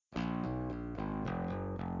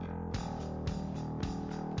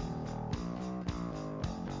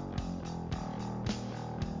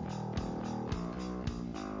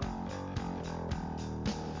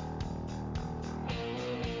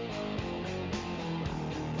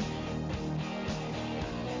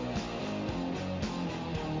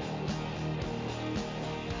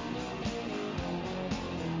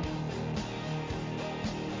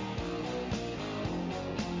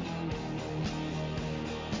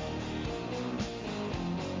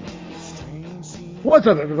What's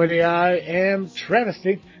up, everybody? I am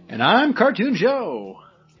Travesty, And I'm Cartoon Joe.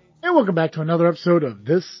 and welcome back to another episode of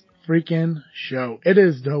This Freaking Show. It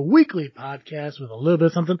is the weekly podcast with a little bit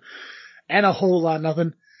of something and a whole lot of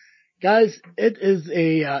nothing. Guys, it is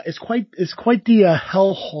it's quite the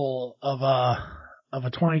hellhole of a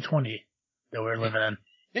 2020 that we're living in.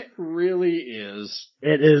 It really is.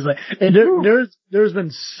 It is like, and there's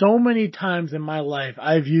been so many times in my life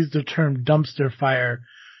I've used the term dumpster fire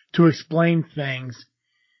to explain things,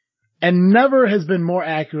 and never has been more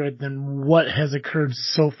accurate than what has occurred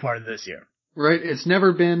so far this year. Right. It's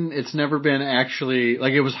never been actually,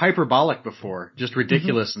 like, it was hyperbolic before, just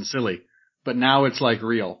ridiculous and silly. But now it's like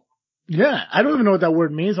real. Yeah, I don't even know what that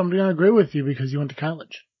word means. I'm going to agree with you because you went to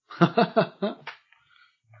college.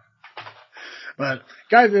 But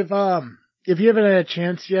guys, if you haven't had a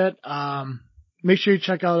chance yet, make sure you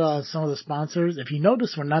check out some of the sponsors. If you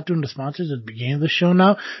notice, we're not doing the sponsors at the beginning of the show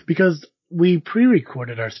now because we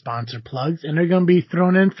pre-recorded our sponsor plugs and they're going to be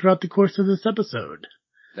thrown in throughout the course of this episode.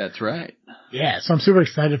 That's right. Yeah, so I'm super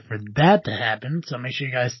excited for that to happen. So make sure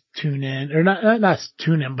you guys tune in, or not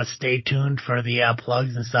tune in, but stay tuned for the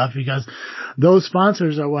plugs and stuff because those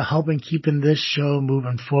sponsors are what helping keeping this show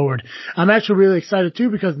moving forward. I'm actually really excited too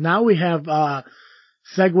because now we have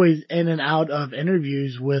segues in and out of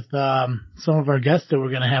interviews with some of our guests that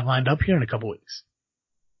we're going to have lined up here in a couple weeks.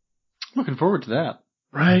 Looking forward to that.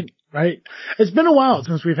 Right. It's been a while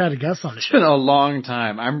since we've had a guest on the show. It's been a long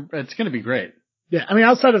time. It's going to be great. Yeah, I mean,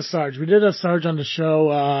 outside of Sarge, we did have Sarge on the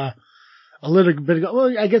show a little bit ago.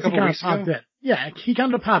 Well, I guess he kind of popped in. Yeah, he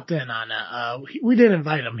kind of popped in on we didn't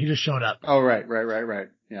invite him; he just showed up. Oh, right.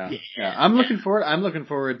 Yeah. I'm looking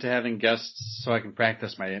forward to having guests so I can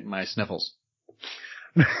practice my sniffles.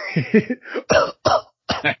 I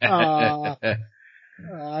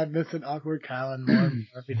miss an awkward Colin more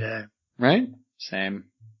every day. Right? Same.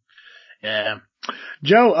 Yeah.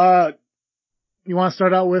 Joe, you want to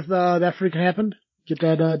start out with that freaking happened? Get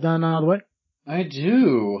that done out of the way? I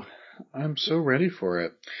do. I'm so ready for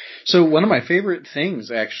it. So one of my favorite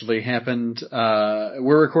things actually happened.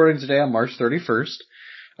 We're recording today on March 31st.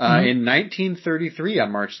 In 1933,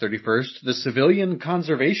 on March 31st, the Civilian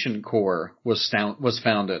Conservation Corps was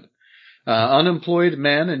founded. Unemployed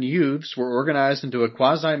men and youths were organized into a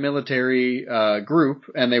quasi-military group,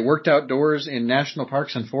 and they worked outdoors in national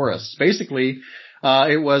parks and forests. Basically,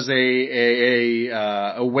 it was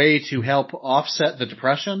a way to help offset the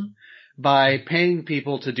Depression by paying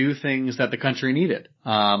people to do things that the country needed.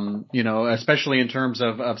 Especially in terms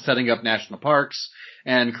of setting up national parks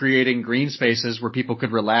and creating green spaces where people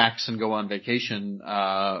could relax and go on vacation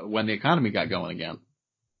when the economy got going again.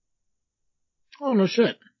 Oh, no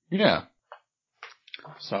shit. Yeah.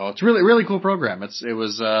 So it's really, really cool program. It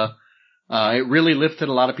really lifted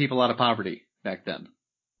a lot of people out of poverty back then.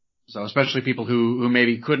 So especially people who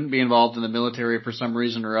maybe couldn't be involved in the military for some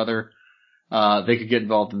reason or other, they could get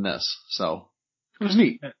involved in this. So it was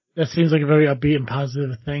neat. That seems like a very upbeat and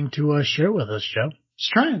positive thing to share with us, Joe.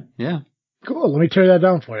 Just trying. Yeah. Cool. Let me tear that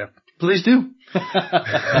down for you. Please do.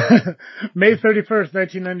 May 31st,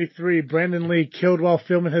 1993, Brandon Lee killed while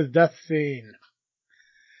filming his death scene.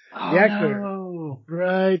 Oh, the actor. No.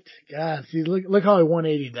 Right. God, see, look how I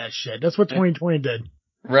 180'd that shit. That's what 2020 did.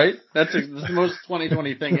 Right? That's the most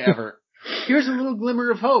 2020 thing ever. Here's a little glimmer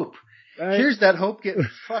of hope. Right. Here's that hope getting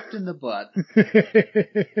fucked in the butt.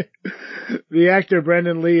 The actor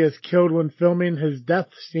Brandon Lee is killed when filming his death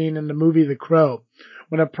scene in the movie The Crow,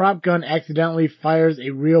 when a prop gun accidentally fires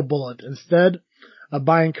a real bullet. Instead of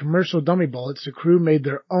buying commercial dummy bullets, the crew made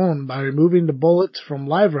their own by removing the bullets from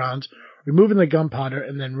live rounds, removing the gunpowder,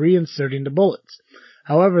 and then reinserting the bullets.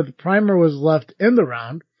 However, the primer was left in the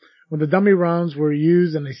round. When the dummy rounds were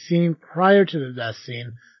used in a scene prior to the death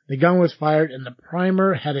scene, the gun was fired and the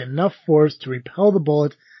primer had enough force to repel the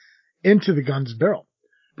bullet into the gun's barrel.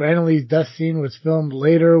 Brandon Lee's death scene was filmed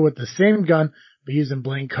later with the same gun, but using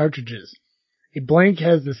blank cartridges. A blank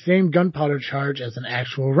has the same gunpowder charge as an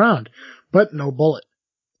actual round, but no bullet.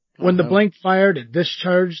 When the blank fired, it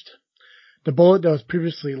discharged the bullet that was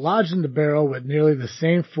previously lodged in the barrel with nearly the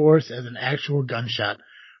same force as an actual gunshot.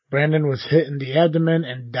 Brandon was hit in the abdomen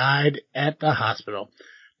and died at the hospital.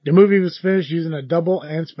 The movie was finished using a double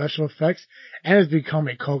and special effects and has become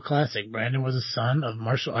a cult classic. Brandon was the son of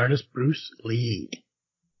martial artist Bruce Lee.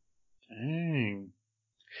 Dang.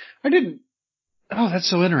 Oh, that's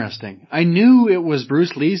so interesting. I knew it was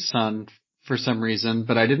Bruce Lee's son for some reason,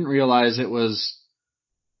 but I didn't realize it was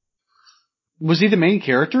he the main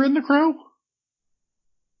character in The Crow?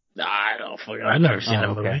 I don't fucking, I've never seen that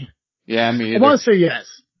movie. Yeah, me either. I want to say yes.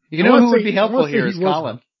 You know who would be helpful here is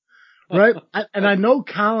Colin. Right? And I know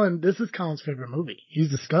Colin, this is Colin's favorite movie. He's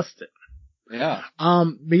discussed it. Yeah.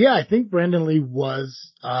 But yeah, I think Brandon Lee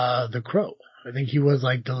was, the Crow. I think he was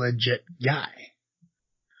like the legit guy.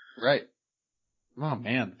 Right. Oh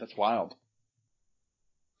man, that's wild.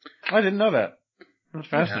 I didn't know that. That's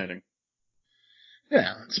fascinating.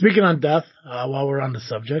 Yeah. Speaking on death, while we're on the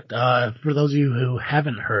subject, for those of you who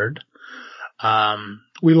haven't heard,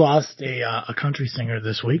 we lost a country singer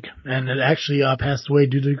this week, and it actually passed away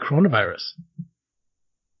due to coronavirus.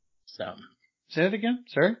 So, say that again.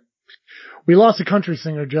 Sorry. We lost a country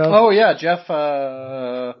singer, Joe. Oh yeah, Jeff.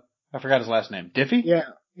 I forgot his last name. Diffie.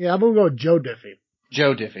 Yeah. I'm gonna go with Joe Diffie.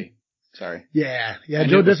 Joe Diffie. Sorry. Yeah. I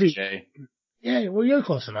Joe Diffie. Jay. Yeah. Well, you're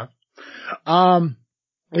close enough.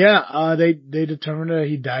 They determined that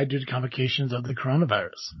he died due to complications of the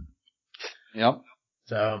coronavirus. Yep.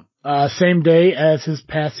 So, same day as his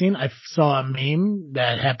passing, I saw a meme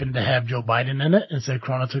that happened to have Joe Biden in it and said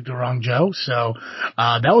Corona took the wrong Joe. So,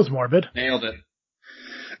 that was morbid. Nailed it.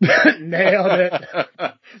 Nailed it.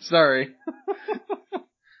 Sorry.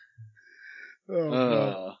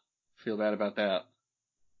 Feel bad about that.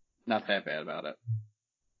 Not that bad about it.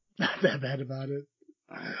 Not that bad about it.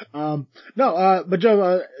 But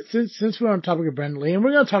Joe, since we're on the topic of Brandon Lee, and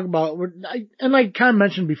we're going to talk about, and I kind of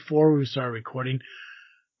mentioned before we started recording,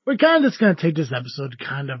 we're kind of just going to take this episode to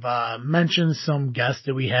kind of, mention some guests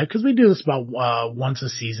that we had, because we do this about, once a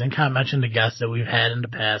season, kind of mention the guests that we've had in the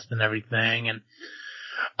past and everything, and,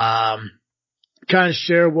 kind of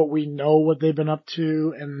share what we know, what they've been up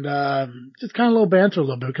to, and, just kind of a little banter a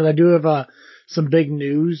little bit, because I do have, some big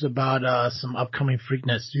news about, some upcoming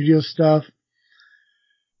Freaknet Studio stuff.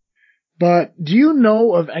 But do you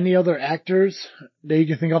know of any other actors that you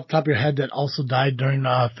can think off the top of your head that also died during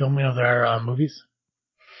filming of their movies?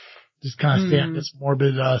 Just kind of stay on this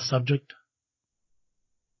morbid subject.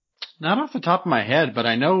 Not off the top of my head, but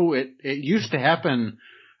I know it used to happen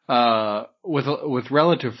with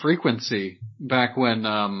relative frequency back when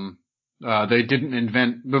they didn't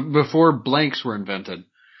invent before blanks were invented.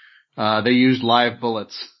 They used live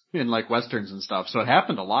bullets in like westerns and stuff, so it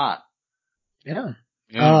happened a lot. Yeah.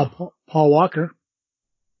 Yeah. Paul Walker.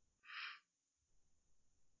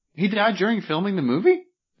 He died during filming the movie?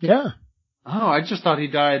 Yeah. Oh, I just thought he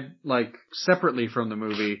died like separately from the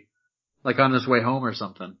movie, like on his way home or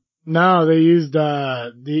something. No, they used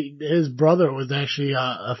his brother was actually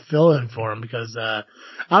a fill-in for him because I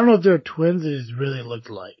don't know if they're twins. It just really looked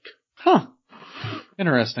like. Huh.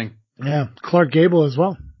 Interesting. Yeah, Clark Gable as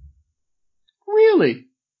well. Really?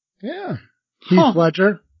 Yeah. Heath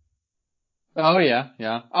Ledger. Oh yeah.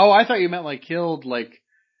 Oh, I thought you meant like killed like.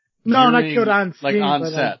 No, not killed on scene, like on but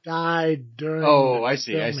set. Like died during. Oh, I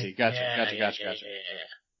see. Gotcha.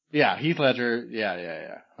 Yeah, Heath Ledger.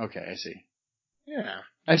 Yeah. Okay, I see. Yeah.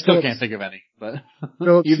 I still can't think of any, but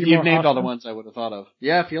you've named all the ones I would have thought of.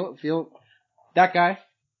 Yeah, feel that guy.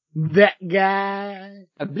 That guy.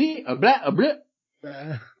 A blah.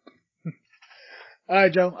 All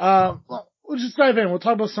right, Joe. Well, we'll just dive in. We'll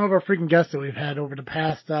talk about some of our freaking guests that we've had over the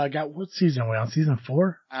past. What season are we on? Season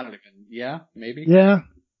 4? I don't even. Yeah, maybe. Yeah.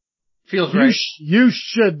 Feels right. You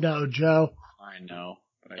should know, Joe. I know,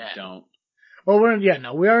 but I don't. Well,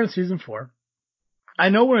 we are in season 4. I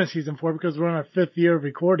know we're in season 4 because we're in our 5th year of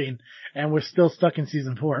recording and we're still stuck in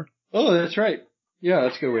season 4. Oh, that's right. Yeah,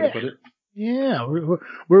 that's a good way to put it. Yeah,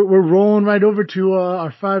 we're rolling right over to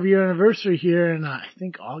our 5-year anniversary here in I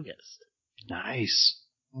think August. Nice.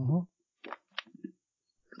 Mm-hmm.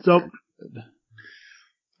 So,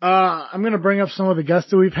 I'm gonna bring up some of the guests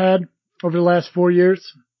that we've had over the last 4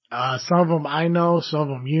 years. Some of them I know, some of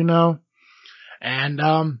them you know, and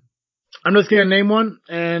I'm just gonna name one,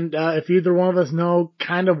 and if either one of us know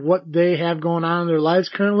kind of what they have going on in their lives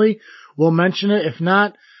currently, we'll mention it. If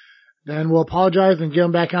not, then we'll apologize and get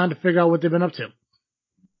them back on to figure out what they've been up to.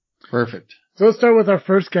 Perfect. So let's start with our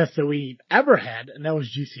first guest that we've ever had, and that was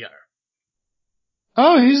GCR.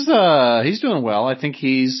 Oh, he's doing well. I think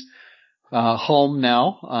he's home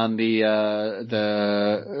now on the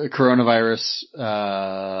coronavirus.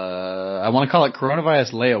 I want to call it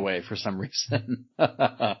coronavirus layaway for some reason.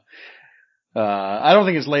 I don't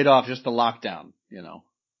think it's laid off, just the lockdown, you know.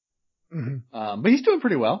 Mm-hmm. But he's doing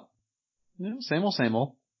pretty well. You know, same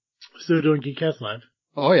old. Still doing Geekcast Live.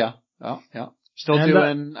 Oh yeah. Still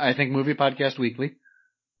doing, I think, Movie Podcast Weekly.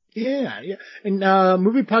 Yeah. And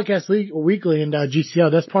Movie Podcast Weekly and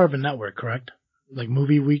GCL, that's part of a network, correct? Like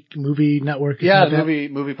Movie Network. Yeah, the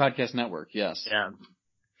movie Podcast Network. Yes. Yeah.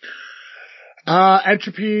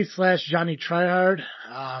 Entropy / Johnny Tryhard.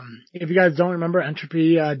 If you guys don't remember,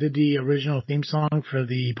 Entropy did the original theme song for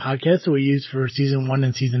the podcast that we used for season 1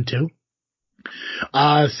 and season 2.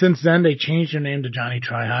 Since then, they changed their name to Johnny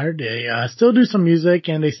Tryhard. They still do some music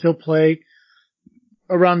and they still play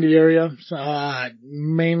around the area,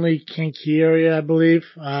 mainly Kankakee area, I believe.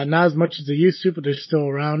 Not as much as they used to, but they're still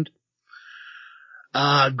around.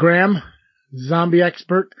 Graham, zombie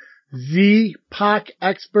expert. Z-Pac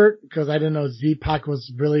expert, because I didn't know Z-Pac was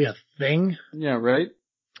really a thing. Yeah, right?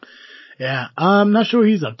 Yeah, I'm not sure what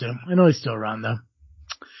he's up to. I know he's still around though.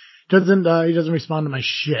 He doesn't respond to my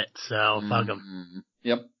shit, so fuck him.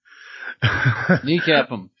 Yep. Kneecap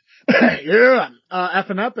him. Yeah, F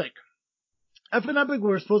and Epic. F and Epic we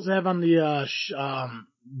were supposed to have on the,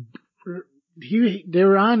 they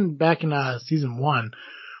were on back in, season 1.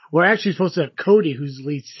 We're actually supposed to have Cody, who's the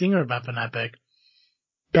lead singer of F and Epic,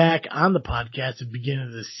 back on the podcast at the beginning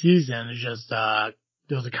of the season. It's just, there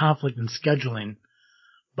was a conflict in scheduling,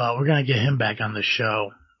 but we're gonna get him back on the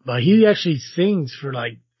show. But he actually sings for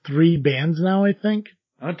like 3 bands now, I think.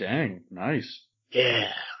 Oh, dang. Nice. Yeah.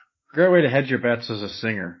 Great way to hedge your bets as a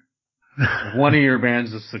singer. If one of your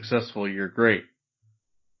bands is successful, you're great.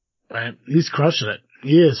 Right. He's crushing it.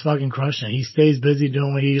 He is fucking crushing it. He stays busy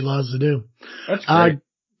doing what he loves to do. That's great.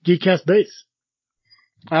 Geekcast Bass.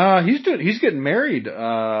 He's getting married,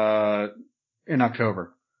 in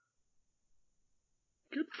October.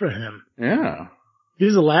 Good for him. Yeah.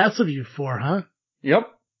 He's the last of you 4, huh? Yep.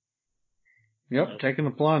 Taking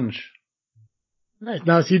the plunge. Nice.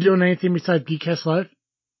 Now, is he doing anything besides Geekcast Live?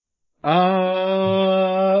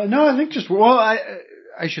 No, I think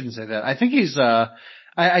I shouldn't say that. I think he's,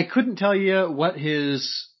 I couldn't tell you what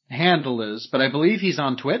his handle is, but I believe he's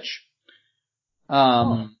on Twitch.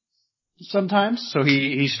 Sometimes. So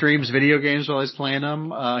he streams video games while he's playing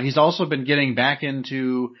them. He's also been getting back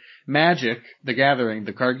into Magic, the Gathering,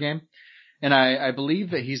 the card game. And I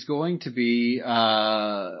believe that he's going to be,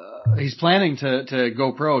 he's planning to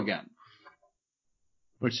go pro again.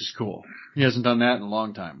 Which is cool. He hasn't done that in a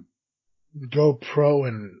long time. Go pro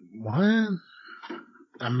in what?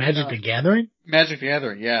 Magic the Gathering? Magic the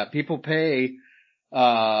Gathering, yeah. People pay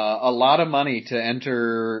a lot of money to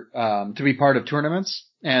enter to be part of tournaments,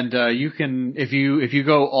 and you can if you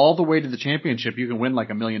go all the way to the championship, you can win like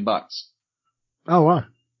 $1 million. Oh wow.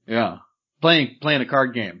 Yeah. Playing a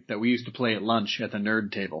card game that we used to play at lunch at the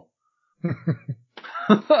nerd table.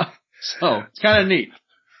 So, it's kind of neat.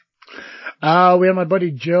 We had my buddy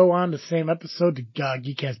Joe on the same episode the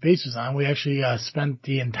Geekcast Bass was on. We actually spent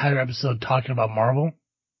the entire episode talking about Marvel.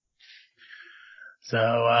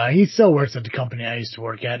 So he still works at the company I used to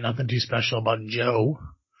work at. Nothing too special about Joe.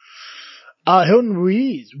 Hilton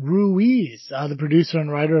Ruiz, the producer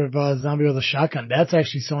and writer of Zombie with a Shotgun. That's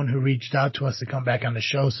actually someone who reached out to us to come back on the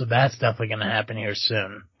show, so that's definitely going to happen here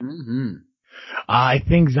soon. Mm-hmm. I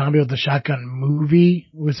think Zombie with the Shotgun movie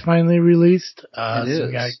was finally released. It is.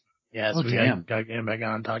 We got to get him back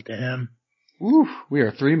on and talk to him. Ooh, we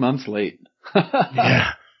are 3 months late.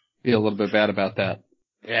 Yeah. Feel a little bit bad about that.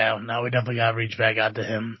 Yeah, no, we definitely got to reach back out to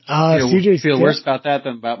him. Feel worse about that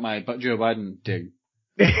than about my Joe Biden dig.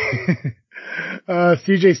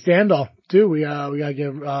 CJ Standall too. We gotta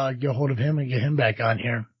get a hold of him and get him back on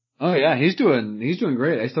here. Oh yeah, he's doing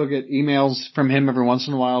great. I still get emails from him every once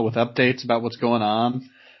in a while with updates about what's going on.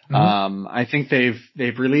 Mm-hmm. I think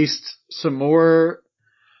they've released some more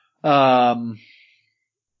Rebirth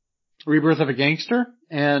of a Gangster,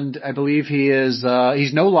 and I believe he's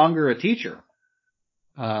no longer a teacher.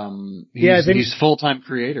 He's full-time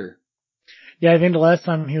creator. Yeah, I think the last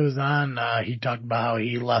time he was on, he talked about how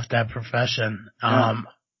he left that profession. I'm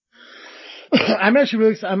actually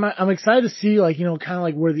really excited. I'm excited to see, like, you know, kind of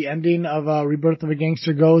like where the ending of Rebirth of a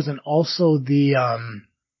Gangster goes, and also the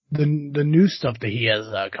new stuff that he has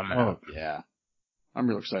coming out. Oh yeah, I'm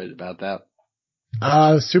real excited about that.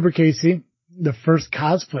 Super Casey, the first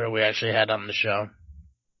cosplayer we actually had on the show.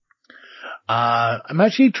 I'm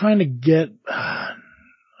actually trying to get.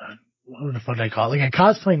 What the fuck did I call it? Like a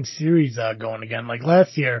cosplaying series going again. Like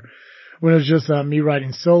last year, when it was just me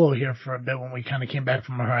riding solo here for a bit when we kind of came back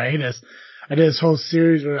from our hiatus, I did this whole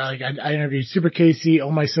series where I interviewed Super Casey,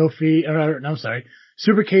 Oh My Sophie,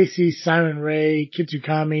 Super Casey, Siren Ray,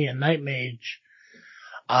 Kitsukami, and Night Mage.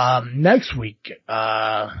 Next week,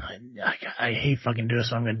 I hate fucking doing this,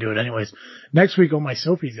 so I'm going to do it anyways. Next week, Oh My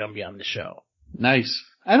Sophie's going to be on the show. Nice.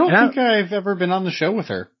 I don't think I've ever been on the show with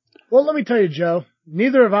her. Well, let me tell you, Joe.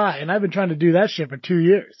 Neither have I, and I've been trying to do that shit for 2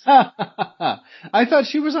 years. I thought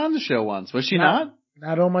she was on the show once. Was she not?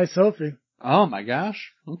 Not Oh My Sophie. Oh my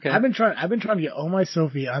gosh. Okay. I've been trying to get Oh My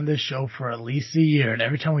Sophie on this show for at least a year, and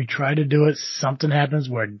every time we try to do it, something happens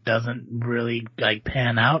where it doesn't really like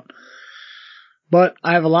pan out. But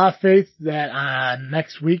I have a lot of faith that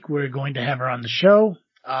next week we're going to have her on the show.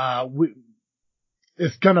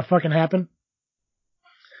 It's gonna fucking happen.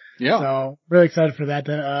 Yeah. So really excited for that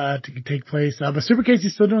to take place. But Super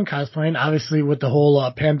Casey's still doing cosplaying. Obviously, with the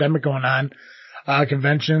whole pandemic going on,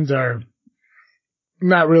 conventions are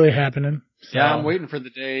not really happening. So. Yeah, I'm waiting for the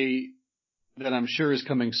day that I'm sure is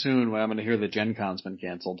coming soon when I'm going to hear that Gen Con's been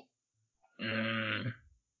canceled.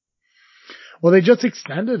 Well, they just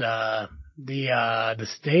extended the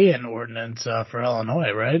stay-in ordinance for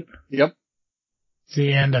Illinois, right? Yep. It's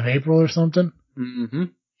the end of April or something. Mm-hmm.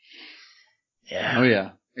 Yeah. Oh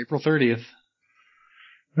yeah, April 30th.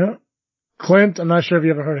 Yeah. Clint, I'm not sure if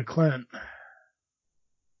you ever heard of Clint.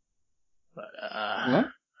 But, what?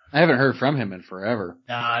 I haven't heard from him in forever.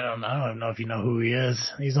 No, I don't know if you know who he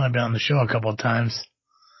is. He's only been on the show a couple of times.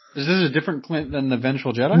 Is this a different Clint than the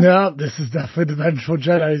Vengeful Jedi? No, this is definitely the Vengeful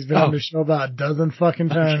Jedi. He's been on the show about a dozen fucking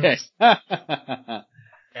times. Okay.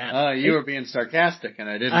 Yeah. You were being sarcastic and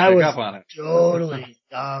I didn't pick up on it. Totally.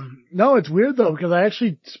 No, it's weird though, because I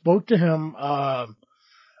actually spoke to him,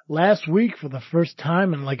 last week for the first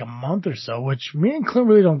time in like a month or so, which me and Clint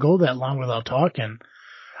really don't go that long without talking.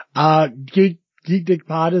 Geek Dick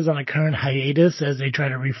Pod is on a current hiatus as they try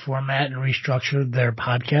to reformat and restructure their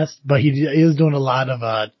podcast, but he is doing a lot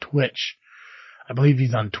of, Twitch. I believe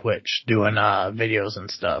he's on Twitch doing, videos and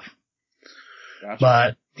stuff. Gotcha.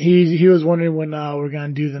 But he was wondering when, we're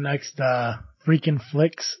going to do the next, Freaking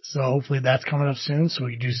Flicks. So hopefully that's coming up soon. So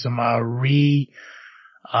we can do some, what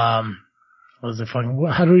is it fucking,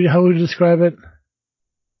 how would we describe it?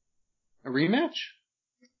 A rematch?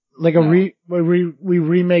 Like we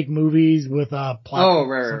remake movies with plot. Oh,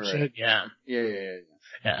 right. Shit. Yeah. Yeah.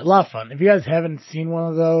 A lot of fun. If you guys haven't seen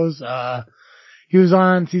one of those, he was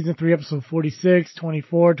on season 3, episode 46,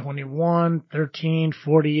 24, 21, 13,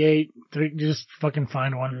 48. Just fucking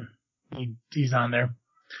find one. He's on there.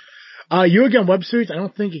 You Again web series I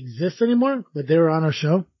don't think exists anymore, but they were on our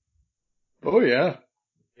show. Oh yeah.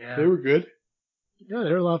 Yeah. They were good. Yeah,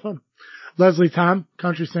 they were a lot of fun. Leslie Tom,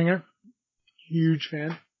 country singer. Huge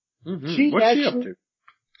fan. Mm-hmm. What's she up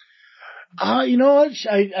to? You know what?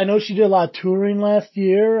 I know she did a lot of touring last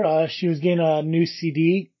year. She was getting a new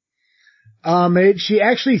CD. She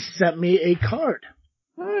actually sent me a card.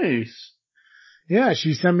 Nice. Yeah,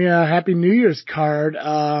 she sent me a Happy New Year's card,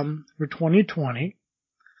 for 2020.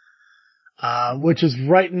 Which is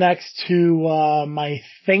right next to, my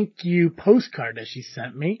thank you postcard that she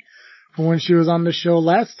sent me for when she was on the show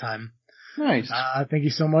last time. Nice. Thank you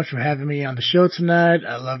so much for having me on the show tonight.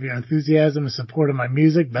 I love your enthusiasm and support of my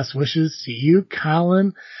music. Best wishes to you,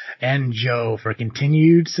 Colin, and Joe for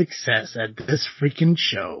continued success at this freaking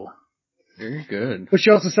show. Very good. But she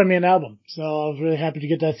also sent me an album, so I was really happy to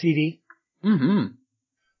get that CD. Mm-hmm.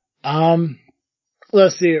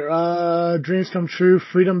 Let's see here. Dreams Come True,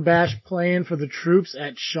 Freedom Bash playing for the troops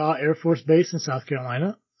at Shaw Air Force Base in South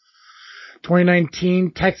Carolina.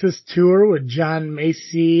 2019 Texas tour with John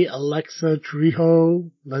Macy, Alexa Trejo,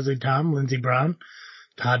 Leslie Tom, Lindsey Brown,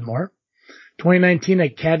 Todd Moore. 2019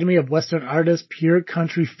 Academy of Western Artists Pure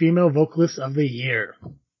Country Female Vocalist of the Year.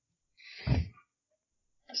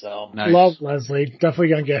 So, nice. Love Leslie. Definitely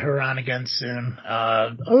gonna get her on again soon.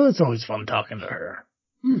 It's always fun talking to her.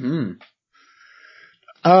 Mm-hmm.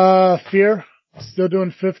 Fear. Still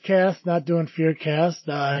doing Fifth Cast, not doing Fearcast.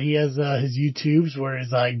 He has, his YouTubes where he's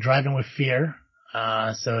like driving with Fear.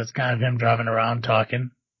 So it's kind of him driving around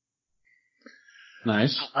talking.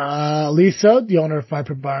 Nice. Lisa, the owner of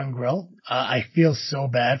Firebird Bar and Grill. I feel so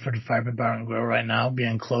bad for the Firebird Bar and Grill right now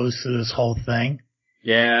being closed to this whole thing.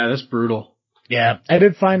 Yeah, that's brutal. Yeah, I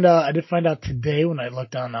did find out today when I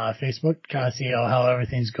looked on, Facebook, kind of see how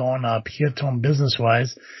everything's going, Piatone business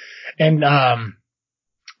wise. And,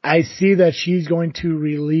 I see that she's going to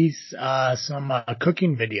release some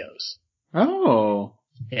cooking videos. Oh,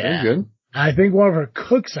 yeah. Very good. I think one of her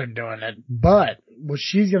cooks are doing it, but what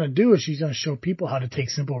she's going to do is she's going to show people how to take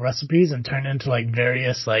simple recipes and turn it into like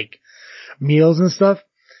various like meals and stuff.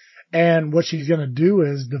 And what she's going to do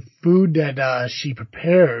is the food that she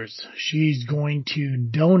prepares, she's going to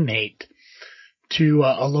donate to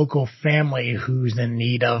a local family who's in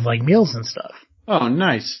need of like meals and stuff. Oh,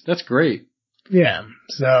 nice. That's great. Yeah.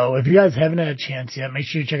 So if you guys haven't had a chance yet, make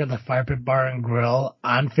sure you check out the Fire Pit Bar and Grill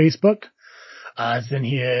on Facebook.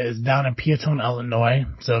 It's down in Piatone, Illinois.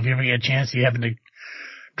 So if you ever get a chance, you happen to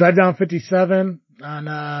drive down 57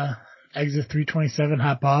 on, exit 327,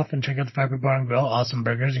 hop off and check out the Fire Pit Bar and Grill. Awesome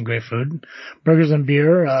burgers and great food. Burgers and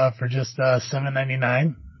beer, for just,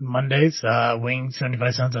 $7.99 Mondays, wings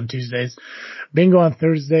 75 cents on Tuesdays, bingo on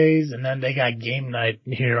Thursdays, and then they got game night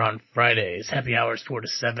here on Fridays. Happy hours 4 to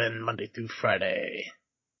 7, Monday through Friday.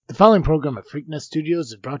 The following program at Freakness Studios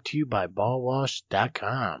is brought to you by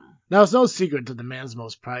BallWash.com. Now, it's no secret that the man's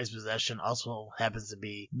most prized possession also happens to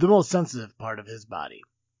be the most sensitive part of his body.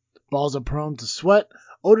 Balls are prone to sweat,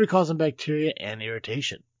 odor-causing bacteria, and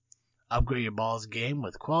irritation. Upgrade your balls game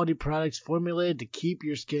with quality products formulated to keep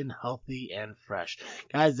your skin healthy and fresh.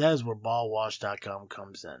 Guys, that is where ballwash.com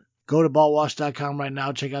comes in. Go to ballwash.com right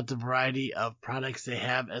now. Check out the variety of products they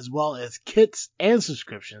have, as well as kits and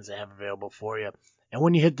subscriptions they have available for you. And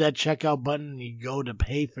when you hit that checkout button and you go to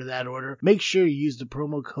pay for that order, make sure you use the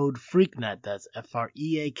promo code FREAKNET, that's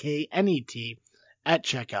FREAKNET, at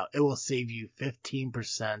checkout. It will save you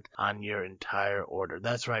 15% on your entire order.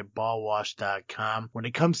 That's right, ballwash.com. When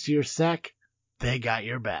it comes to your sack, they got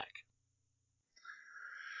your back.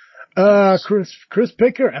 Chris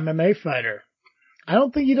Picker, MMA fighter. I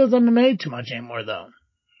don't think he does MMA too much anymore, though.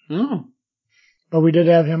 Oh. But we did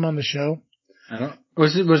have him on the show.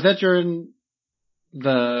 Was that during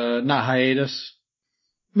the, not hiatus?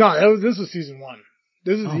 No, this was season 1.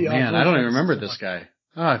 This is man, I don't even remember this guy.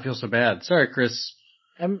 Oh, I feel so bad. Sorry, Chris.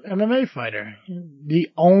 MMA fighter. The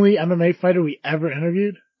only MMA fighter we ever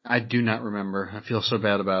interviewed. I do not remember. I feel so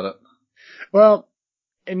bad about it. Well,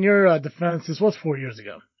 in your defense, this was 4 years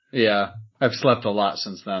ago. Yeah, I've slept a lot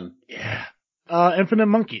since then. Yeah. Infinite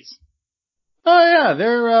Monkeys. Oh yeah,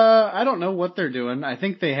 they're, I don't know what they're doing. I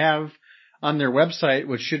think they have on their website,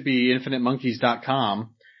 which should be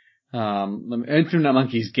infinitemonkeys.com, Infinite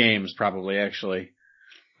Monkeys Games probably, actually.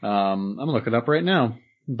 I'm gonna look it up right now.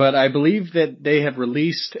 But I believe that they have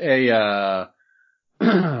released a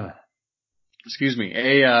excuse me,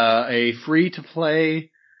 a free to play,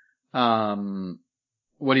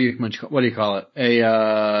 what do you call it?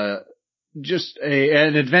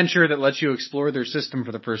 An adventure that lets you explore their system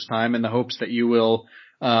for the first time in the hopes that you will,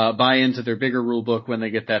 buy into their bigger rule book when they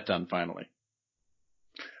get that done finally.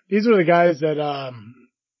 These are the guys that,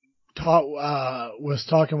 was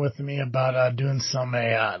talking with me about doing some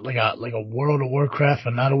like a World of Warcraft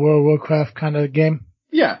and not a World of Warcraft kind of game.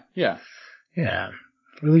 Yeah.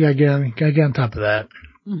 Really gotta get on top of that.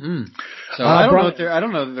 Mm-hmm. So I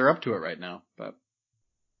don't know that they're up to it right now, but.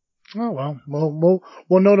 Oh well,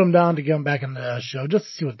 we'll note them down to get them back in the show just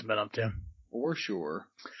to see what they've been up to. For sure.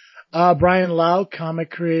 Brian Lau, comic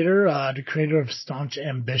creator, the creator of Staunch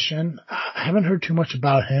Ambition. I haven't heard too much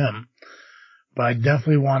about him. But I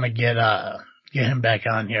definitely want to get him back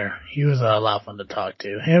on here. He was a lot of fun to talk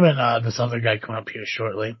to. Him and this other guy coming up here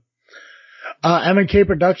shortly. M&K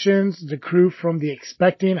Productions, the crew from The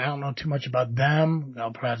Expecting. I don't know too much about them.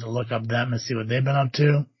 I'll probably have to look up them and see what they've been up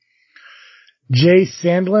to. Jay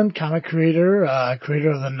Sandlin, comic creator,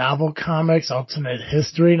 creator of the novel comics, Alternate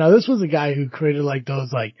History. Now this was a guy who created like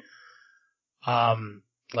those like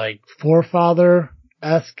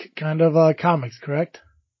Forefather-esque kind of comics, correct?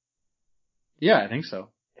 Yeah, I think so.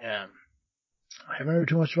 Yeah. I haven't heard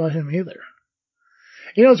too much about him either.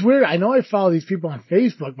 You know, it's weird. I know I follow these people on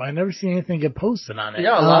Facebook, but I never see anything get posted on it.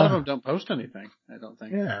 Yeah, a lot of them don't post anything, I don't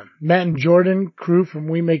think. Yeah. Matt and Jordan, crew from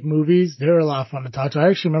We Make Movies. They're a lot of fun to talk to. I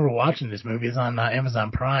actually remember watching this movie. It's on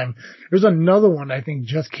Amazon Prime. There's another one that I think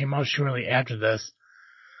just came out shortly after this.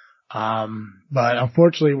 But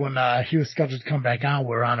unfortunately, when he was scheduled to come back on,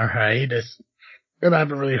 we're on our hiatus. And I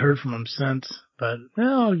haven't really heard from him since. But,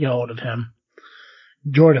 well, I'll get hold of him.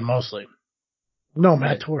 Jordan mostly. No,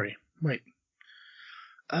 Matt Torrey. Wait.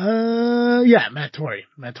 Yeah, Matt Torrey.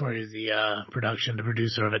 Matt Torrey is the the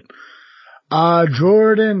producer of it.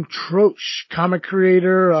 Jordan Troche, comic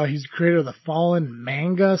creator. He's the creator of the Fallen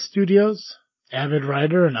Manga Studios, avid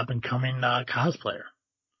writer, and up and coming cosplayer.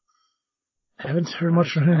 Haven't heard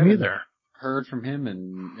much from him either. Heard from him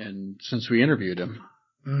and since we interviewed him.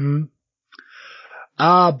 Mm-hmm.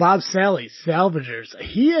 Bob Sally, Salvagers.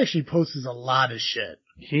 He actually posts a lot of shit.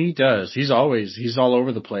 He does. He's all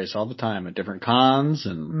over the place all the time at different cons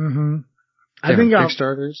and I think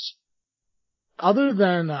Kickstarters. Other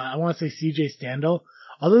than, I want to say CJ Standel,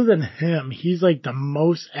 other than him, he's like the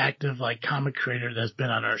most active like comic creator that's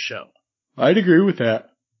been on our show. I'd agree with that.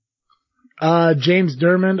 James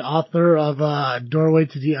Dermond, author of Doorway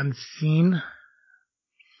to the Unseen.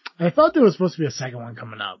 I thought there was supposed to be a second one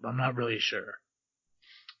coming out, but I'm not really sure.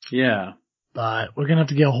 Yeah. But we're going to have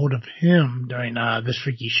to get a hold of him during this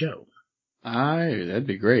freaky show. That'd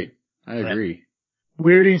be great. I agree.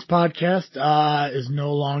 Weirdings Podcast is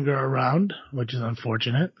no longer around, which is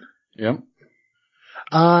unfortunate. Yep.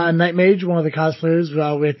 Night Mage, one of the cosplayers,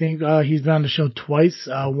 I think he's been on the show twice,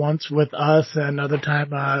 once with us and another time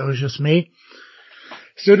it was just me.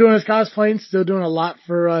 Still doing his cosplaying, still doing a lot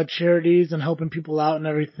for charities and helping people out and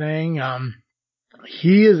everything.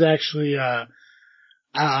 He is actually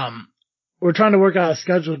we're trying to work out a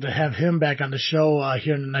schedule to have him back on the show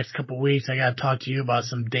here in the next couple of weeks. I got to talk to you about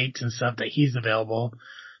some dates and stuff that he's available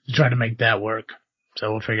to try to make that work.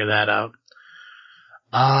 So we'll figure that out.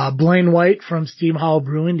 Blaine White from Steam Hollow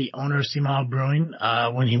Brewing, the owner of Steam Hollow Brewing.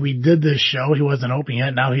 When we did this show, he wasn't open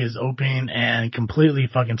yet. Now he is open and completely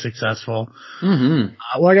fucking successful. Mm-hmm.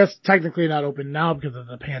 Well, I guess technically not open now because of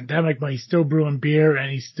the pandemic, but he's still brewing beer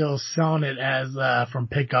and he's still selling it as, from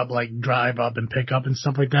pickup, like drive up and pick up and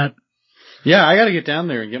stuff like that. Yeah, I gotta get down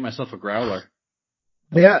there and get myself a growler.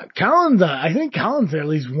 Yeah, Colin's, I think Colin's there at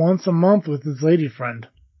least once a month with his lady friend.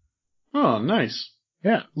 Oh, nice.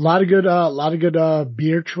 Yeah, a lot of good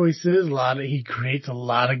beer choices. He creates a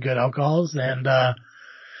lot of good alcohols, and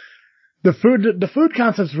the food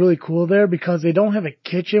concept's really cool there because they don't have a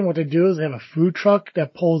kitchen. What they do is they have a food truck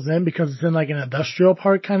that pulls in because it's in like an industrial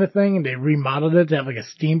park kind of thing, and they remodeled it to have like a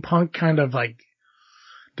steampunk kind of like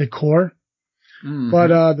decor. Mm-hmm. But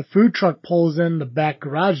the food truck pulls in the back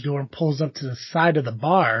garage door and pulls up to the side of the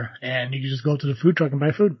bar, and you can just go to the food truck and buy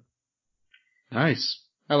food. Nice.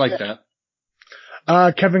 I like that.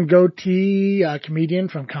 Kevin Goatee, comedian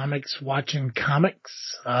from Comics Watching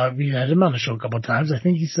Comics. We had him on the show a couple of times.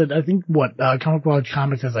 Comic Watch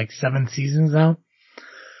Comics has like 7 seasons now.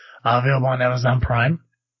 Available on Amazon Prime.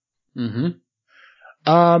 Mm-hmm.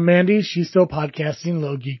 Mandy, she's still podcasting,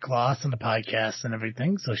 Low Geek Gloss and the podcast and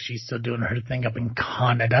everything, so she's still doing her thing up in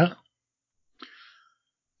Canada.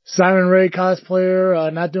 Siren Ray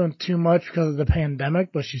cosplayer, not doing too much because of the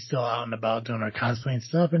pandemic, but she's still out and about doing her cosplaying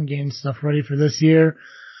stuff and getting stuff ready for this year.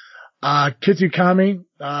 Kitsukami,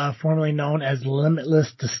 formerly known as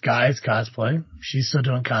Limitless Disguise Cosplay. She's still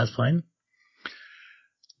doing cosplaying.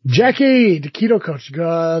 Jackie, the keto coach,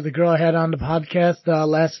 the girl I had on the podcast,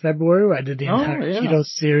 last February, where I did the entire keto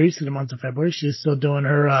series in the month of February. She's still doing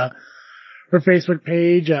her Facebook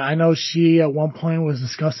page. I know she at one point was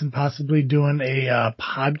discussing possibly doing a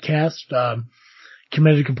podcast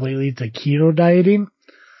committed completely to keto dieting.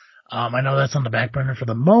 I know that's on the back burner for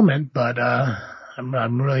the moment, but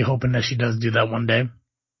I'm really hoping that she does do that one day.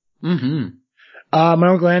 Mm-hmm. My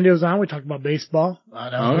Uncle Andy was on. We talked about baseball.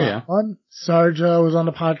 That was a lot of fun. Sarge was on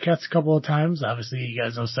the podcast a couple of times. Obviously, you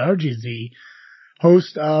guys know Sarge. He's the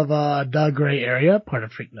host of The Gray Area, part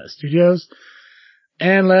of Freaknet Studios.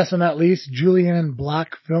 And last but not least, Julianne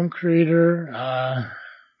Block, film creator.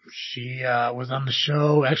 She was on the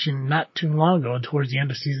show actually not too long ago, towards the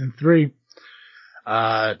end of season 3.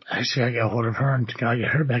 Actually, I got a hold of her and gotta get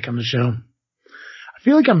her back on the show. I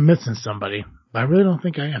feel like I'm missing somebody, but I really don't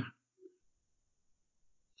think I am.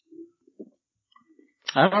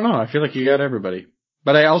 I don't know. I feel like you got everybody,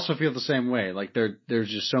 but I also feel the same way. Like there's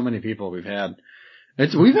just so many people we've had.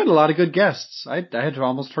 We've had a lot of good guests. I had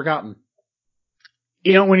almost forgotten.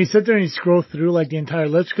 You know, when you sit there and you scroll through like the entire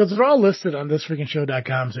list, because they're all listed on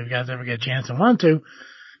thisfreakingshow.com, so if you guys ever get a chance and want to,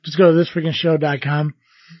 just go to thisfreakingshow.com,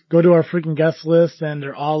 go to our freaking guest list, and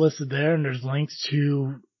they're all listed there, and there's links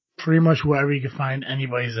to pretty much wherever you can find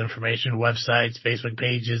anybody's information, websites, Facebook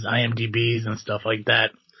pages, IMDb's, and stuff like that.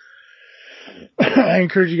 I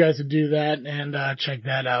encourage you guys to do that and check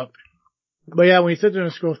that out. But yeah, when you sit there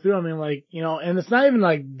and scroll through, I mean, like, you know, and it's not even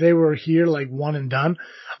like they were here like one and done.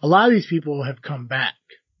 A lot of these people have come back.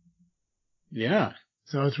 Yeah.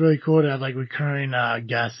 So it's really cool to have like recurring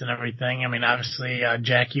guests and everything. I mean, obviously,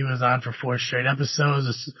 Jackie was on for 4 straight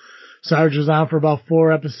episodes. Sarge was on for about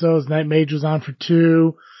 4 episodes. Night Mage was on for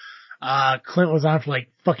 2. Clint was on for like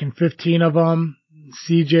fucking 15 of them.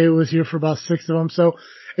 CJ was here for about 6 of them. So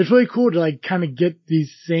it's really cool to like kind of get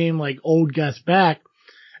these same like old guests back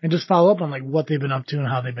and just follow up on like what they've been up to and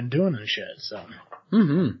how they've been doing and shit. So,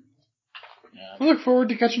 yeah. I look forward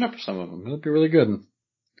to catching up with some of them. It'll be really good.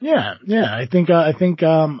 Yeah. I think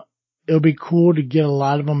it'll be cool to get a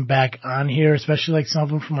lot of them back on here, especially like some of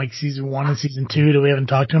them from like season 1 and season 2 that we haven't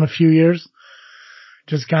talked to in a few years.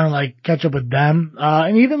 Just kind of like catch up with them.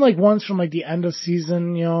 And even like ones from like the end of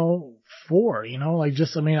season, 4, like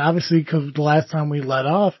just, I mean, obviously cause the last time we let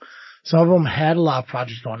off, some of them had a lot of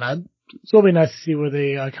projects going on. So it'll be nice to see where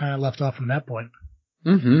they kind of left off from that point.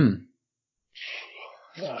 Mm-hmm.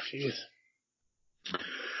 Oh, jeez.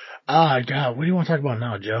 God, what do you want to talk about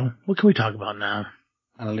now, Joe? What can we talk about now?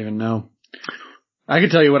 I don't even know. I can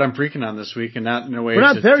tell you what I'm freaking on this week and not in a way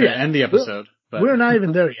to end the episode. We're not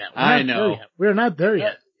even there yet. I know. We're not there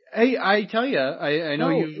yet. Hey, I tell you, I know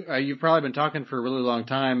you've probably been talking for a really long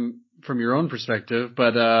time from your own perspective,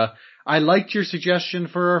 but I liked your suggestion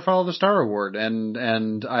for our Follow the Star Award,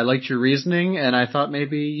 and I liked your reasoning, and I thought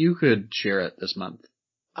maybe you could share it this month.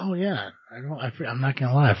 Oh yeah, I'm not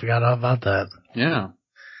gonna lie, I forgot all about that. Yeah.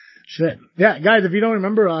 Shit. Yeah, guys, if you don't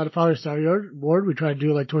remember the Follow the Star Award, we try to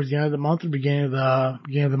do it like towards the end of the month or beginning of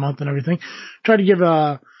the month and everything. Try to give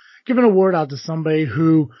an award out to somebody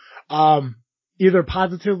who either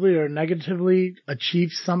positively or negatively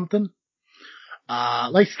achieved something.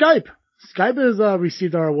 Like Skype. Skype has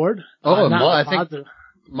received our award. I think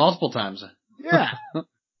multiple times. Yeah.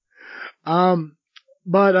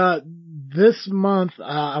 But this month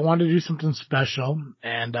I wanted to do something special,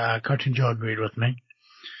 and Cartoon Joe agreed with me.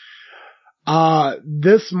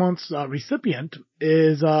 This month's recipient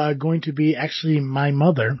is going to be actually my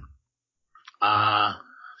mother,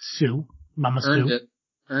 Sue, Mama Sue.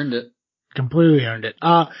 Earned it. Completely earned it.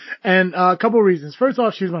 And a couple of reasons. First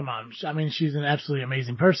off, she's my mom. I mean, she's an absolutely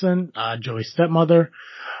amazing person. Joey's stepmother.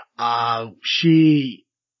 She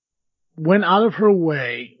went out of her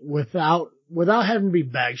way without having to be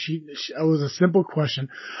begged. It was a simple question.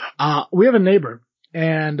 We have a neighbor,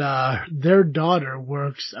 and their daughter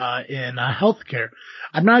works in healthcare.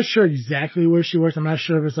 I'm not sure exactly where she works. I'm not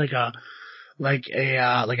sure if it's like a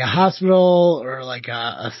hospital or like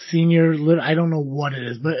a senior. I don't know what it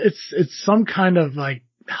is, but it's some kind of like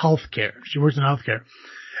healthcare. She works in healthcare.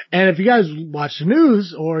 And if you guys watch the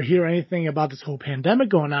news or hear anything about this whole pandemic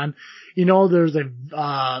going on, you know, there's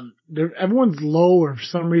everyone's low or for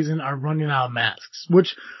some reason are running out of masks,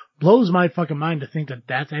 which blows my fucking mind to think that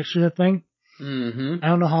that's actually a thing. Mm-hmm. I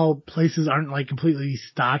don't know how places aren't like completely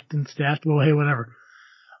stocked and staffed. Well, hey, whatever.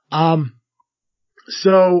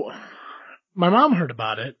 So my mom heard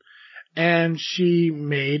about it, and she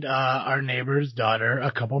made our neighbor's daughter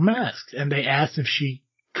a couple masks, and they asked if she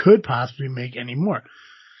could possibly make any more.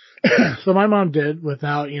 So my mom did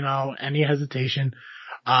without, any hesitation.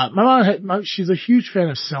 My mom, she's a huge fan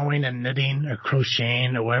of sewing and knitting or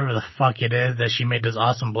crocheting or whatever the fuck it is that she made this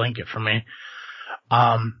awesome blanket for me.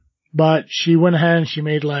 But she went ahead and she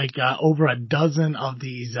made like over a dozen of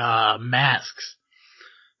these masks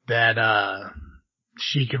that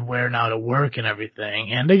she could wear now to work and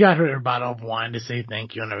everything. And they got her a bottle of wine to say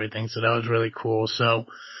thank you and everything. So that was really cool. So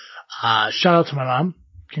shout out to my mom.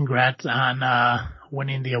 Congrats on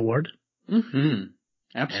winning the award. Mm-hmm.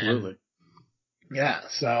 Absolutely. And, yeah.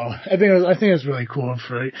 So I think it's really cool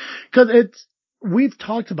because we've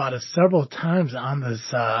talked about it several times on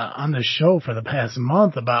this show for the past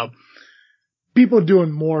month about people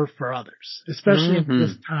doing more for others, especially at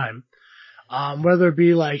this time. Whether it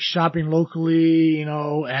be like shopping locally,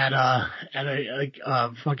 at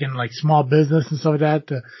a fucking like small business and stuff like that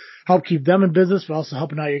to help keep them in business, but also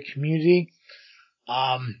helping out your community.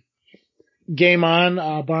 Game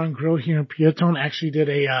On, Bar and Grill here in Peatone actually did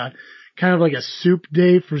a, kind of like a soup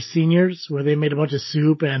day for seniors where they made a bunch of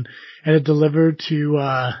soup and had it delivered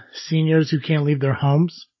to, seniors who can't leave their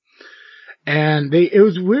homes. And it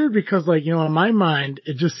was weird because like, in my mind,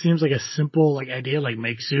 it just seems like a simple like idea, like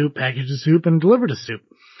make soup, package the soup and deliver the soup.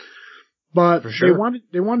 But for sure,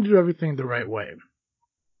 they wanted to do everything the right way.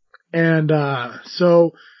 And,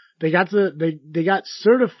 so they got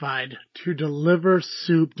certified to deliver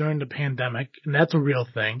soup during the pandemic. And that's a real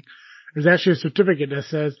thing. There's actually a certificate that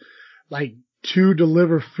says like to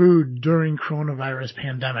deliver food during coronavirus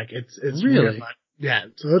pandemic. It's really, weird, but yeah.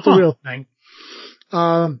 So it's a real thing.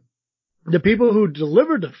 The people who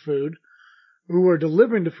delivered the food, who were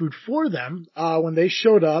delivering the food for them, when they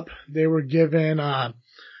showed up, they were given,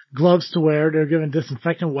 gloves to wear. They were given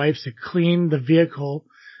disinfectant wipes to clean the vehicle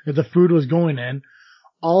that the food was going in.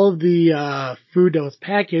 All of the, food that was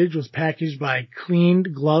packaged by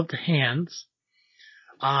cleaned, gloved hands.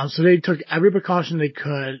 So they took every precaution they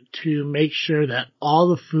could to make sure that all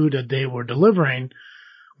the food that they were delivering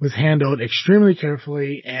was handled extremely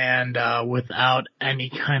carefully and without any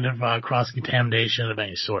kind of cross-contamination of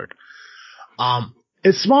any sort.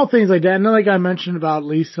 It's small things like that. And then like I mentioned about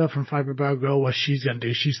Lisa from Fiber Bar Grill, what she's going to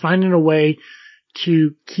do. She's finding a way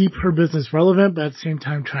to keep her business relevant, but at the same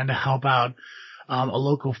time trying to help out a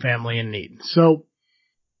local family in need. So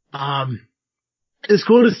it's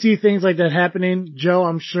cool to see things like that happening. Joe,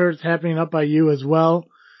 I'm sure it's happening up by you as well.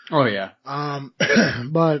 Oh, yeah.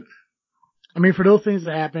 But I mean, for those things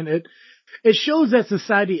that happen, it shows that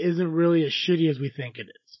society isn't really as shitty as we think it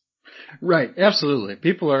is. Right, absolutely.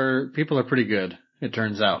 People are pretty good, it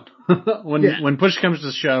turns out. When push comes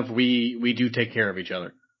to shove, we do take care of each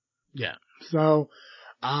other. Yeah. So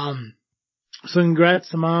congrats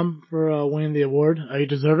to Mom for winning the award. You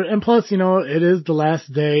deserve it. And plus, it is the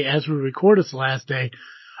last day, as we record, it's the last day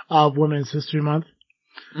of Women's History Month.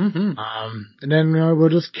 Mm-hmm. And then we'll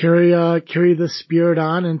just carry the spirit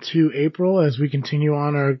on into April as we continue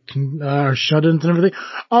on our shut-ins and everything.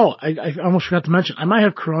 Oh, I almost forgot to mention, I might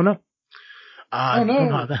have Corona. Oh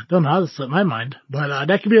no! Don't know how to slip my mind, but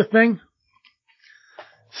that could be a thing.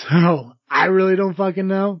 So I really don't fucking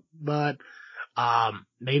know, but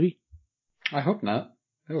maybe. I hope not.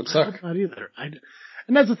 It would suck. Not either. And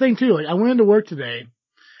that's the thing too. Like I went into work today,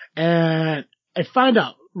 and I find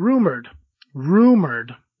out rumored,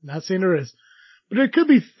 not saying there is, But there could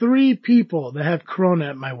be 3 people that have corona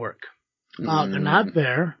at my work. They're not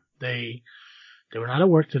there. They were not at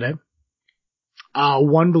work today.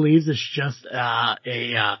 One believes it's just a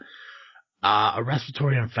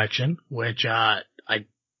respiratory infection, which I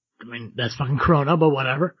mean that's fucking corona, but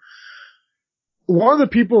whatever. One of the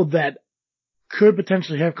people that could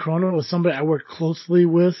potentially have corona was somebody I worked closely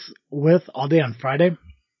with all day on Friday.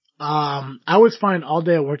 I was fine all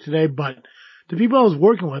day at work today, but the people I was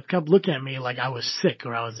working with kept looking at me like I was sick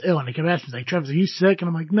or I was ill, and they kept asking me, like, Travis, are you sick? And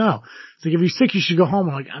I'm like, no. It's like, if you're sick, you should go home.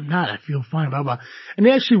 I'm like, I'm not. I feel fine, blah, blah. And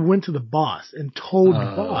they actually went to the boss and told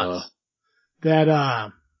the boss that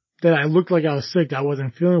I looked like I was sick, that I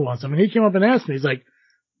wasn't feeling well. So, I mean, he came up and asked me, he's like,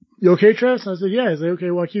 you okay, Travis? And I said, yeah. He's like, okay,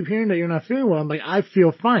 well, I keep hearing that you're not feeling well. I'm like, I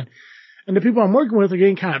feel fine. And the people I'm working with are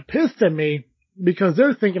getting kind of pissed at me because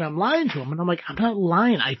they're thinking I'm lying to them. And I'm like, I'm not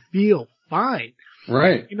lying. I feel fine.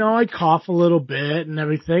 Right. You know, I cough a little bit and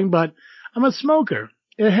everything, but I'm a smoker.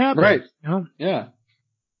 It happens. Right. You know? Yeah.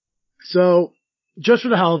 So, just for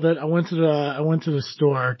the hell of it, I went to the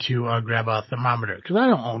store to grab a thermometer because I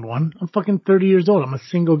don't own one. I'm fucking 30 years old. I'm a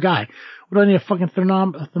single guy. What do I need a fucking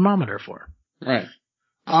thermometer for? Right.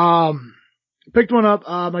 Picked one up.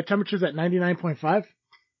 My temperature's at 99.5.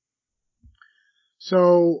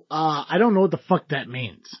 So, I don't know what the fuck that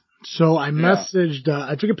means. So I messaged,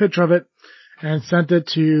 I took a picture of it and sent it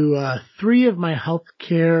to, 3 of my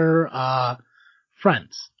healthcare,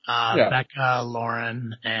 friends. Becca,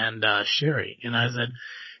 Lauren, and, Sherry. And I said,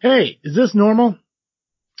 hey, is this normal?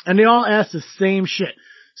 And they all asked the same shit.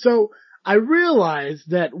 So I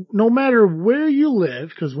realized that no matter where you live,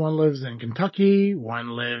 because one lives in Kentucky,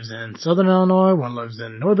 one lives in Southern Illinois, one lives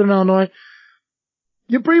in Northern Illinois,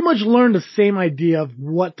 you pretty much learn the same idea of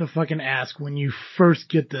what to fucking ask when you first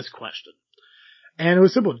get this question. And it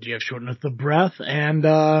was simple. Do you have shortness of breath? And,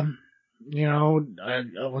 what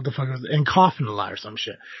the fuck was it? And coughing a lot or some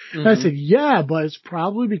shit. Mm-hmm. And I said, yeah, but it's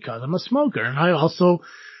probably because I'm a smoker. And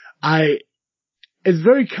it's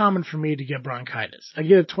very common for me to get bronchitis. I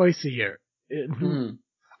get it twice a year.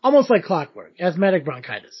 Almost like clockwork. Asthmatic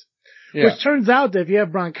bronchitis. Yeah. Which turns out that if you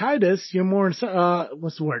have bronchitis, you're more,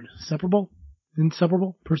 what's the word?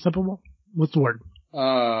 Inseparable? Perceptible? What's the word?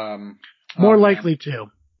 More likely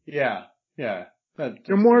to. Yeah.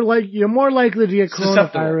 You're more likely to get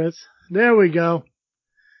coronavirus. There we go.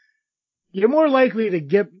 You're more likely to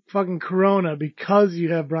get fucking corona because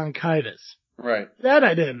you have bronchitis. Right. That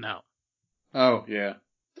I didn't know. Oh, yeah.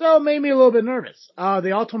 So it made me a little bit nervous.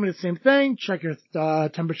 They all told me the same thing. Check your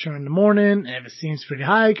temperature in the morning, and if it seems pretty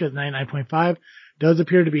high, because 99.5 does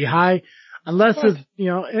appear to be high. Unless it's,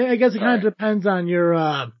 I guess it kind of depends on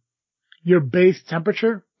your base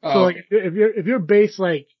temperature. Oh, so like, if your base,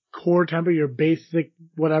 like, core temperature, your basic,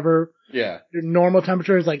 whatever. Yeah. Your normal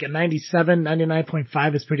temperature is like a 97,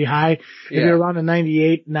 99.5 is pretty high. If you're around a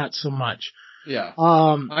 98, not so much. Yeah.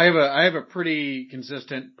 I have a pretty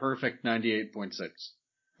consistent, perfect 98.6.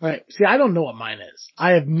 Right. See, I don't know what mine is.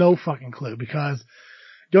 I have no fucking clue because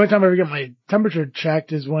the only time I ever get my temperature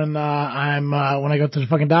checked is when when I go to the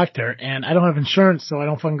fucking doctor, and I don't have insurance, so I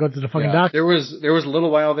don't fucking go to the fucking doctor. There was a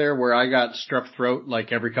little while there where I got strep throat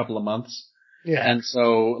like every couple of months. Yeah. And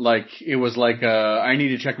so like it was like I need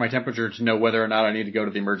to check my temperature to know whether or not I need to go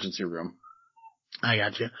to the emergency room. I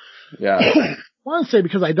got you. Yeah. I want to say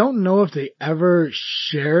because I don't know if they ever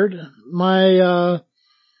shared my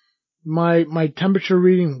my temperature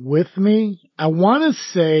reading with me. I want to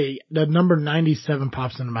say the number 97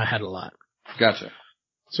 pops into my head a lot. Gotcha.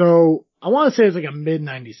 So I want to say it's like a mid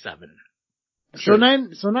 97. Sure.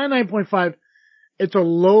 So 99.5, it's a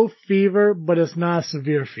low fever, but it's not a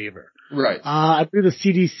severe fever. Right. I believe the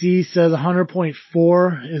CDC says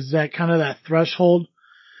 100.4 is that kind of that threshold.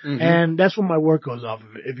 Mm-hmm. And that's what my work goes off of.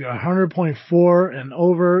 If you're 100.4 and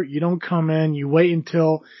over, you don't come in, you wait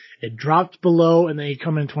until it drops below, and then you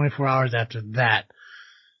come in 24 hours after that.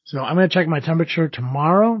 So I'm going to check my temperature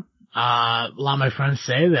tomorrow. A lot of my friends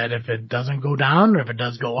say that if it doesn't go down, or if it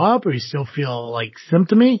does go up, or you still feel like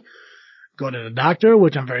symptomy, go to the doctor,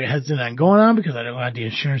 which I'm very hesitant on going on because I don't have the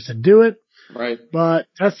insurance to do it. Right. But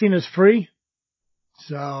testing is free.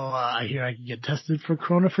 So I hear I can get tested for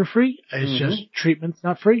corona for free. It's just treatment's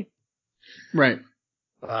not free. Right.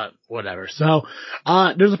 But whatever. So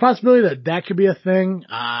there's a possibility that could be a thing.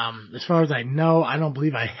 As far as I know, I don't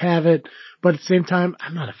believe I have it. But at the same time,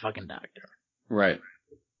 I'm not a fucking doctor. Right.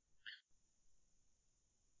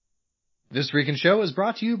 This Week in Show is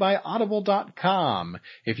brought to you by Audible.com.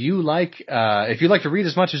 If you like to read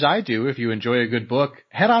as much as I do, if you enjoy a good book,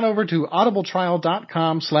 head on over to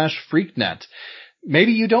audibletrial.com/freaknet.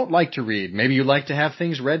 Maybe you don't like to read. Maybe you like to have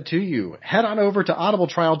things read to you. Head on over to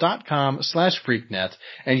audibletrial.com/freaknet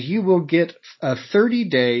and you will get a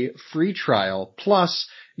 30-day free trial plus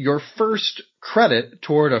your first credit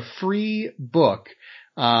toward a free book.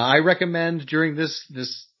 I recommend during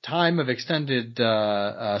this time of extended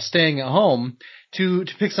staying at home to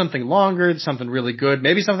pick something longer, something really good,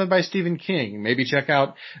 maybe something by Stephen King. Maybe check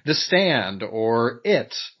out The Stand or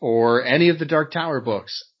It or any of the Dark Tower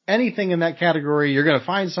books. Anything in that category, you're going to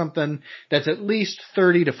find something that's at least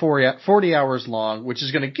 30 to 40 hours long, which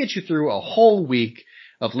is going to get you through a whole week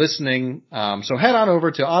of listening. So head on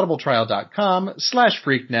over to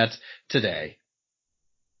audibletrial.com/freaknet today.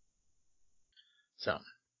 So,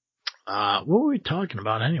 what were we talking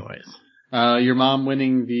about anyways? Your mom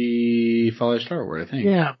winning the Fall Guy Star Award, I think.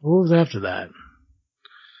 Yeah, what was after that?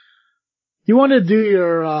 You wanted to do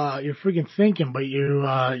your freaking thinking, but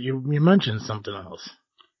you mentioned something else.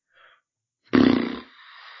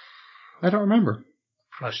 I don't remember.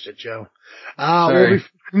 Crushed it, Joe. Sorry.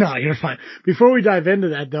 No, you're fine. Before we dive into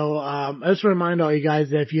that, though, I just want to remind all you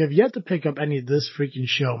guys that if you have yet to pick up any of this freaking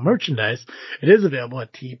show merchandise, it is available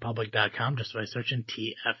at tpublic.com just by searching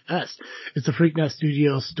TFS. It's a Freaknet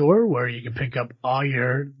Studios store where you can pick up all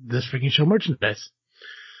your This Freaking Show merchandise.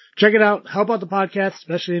 Check it out. Help out the podcast,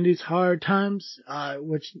 especially in these hard times,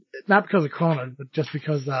 which, not because of Corona, but just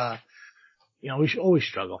because, we should always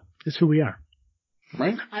struggle. It's who we are.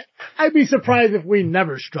 Right? I'd be surprised if we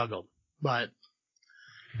never struggled, but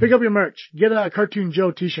pick up your merch. Get a Cartoon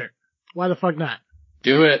Joe t-shirt. Why the fuck not?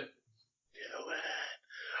 Do it.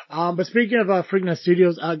 But speaking of Freaknet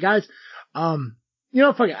Studios, guys, fuck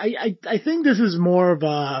it. I think this is more of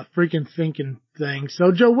a freaking thinking thing.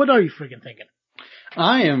 So, Joe, what are you freaking thinking?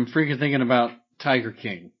 I am freaking thinking about Tiger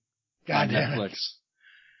King God on damn Netflix. It.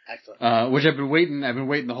 Excellent. Which I've been waiting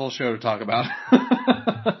the whole show to talk about.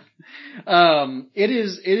 It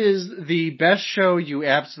is the best show you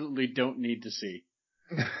absolutely don't need to see.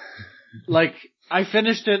 Like, I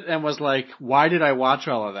finished it and was like, why did I watch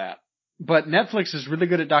all of that? But Netflix is really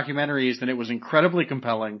good at documentaries and it was incredibly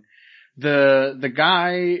compelling. The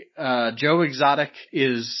guy, Joe Exotic,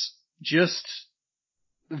 is just,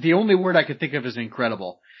 the only word I could think of is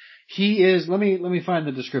incredible. He is, let me find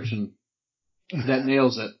the description that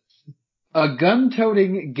nails it. A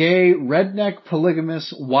gun-toting, gay, redneck,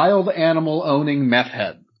 polygamous, wild animal-owning meth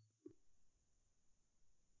head.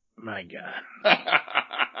 My God.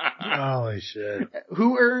 Holy shit.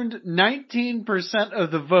 Who earned 19%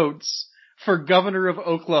 of the votes for governor of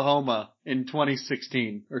Oklahoma in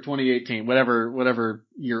 2016 or 2018, whatever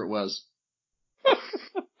year it was.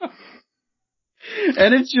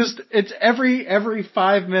 And it's every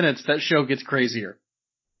 5 minutes that show gets crazier.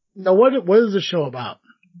 Now, what is the show about?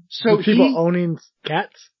 So people owning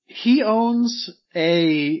cats? He owns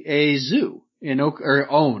a zoo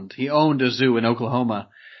he owned a zoo in Oklahoma,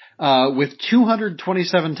 with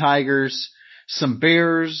 227 tigers, some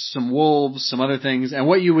bears, some wolves, some other things. And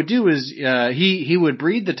what you would do is, he would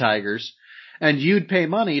breed the tigers and you'd pay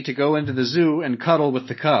money to go into the zoo and cuddle with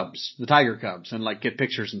the tiger cubs, and like get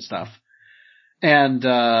pictures and stuff. And,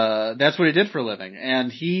 that's what he did for a living.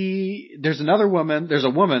 And there's a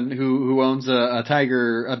woman who owns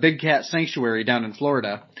a big cat sanctuary down in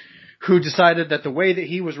Florida, who decided that the way that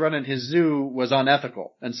he was running his zoo was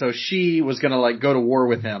unethical. And so she was gonna like go to war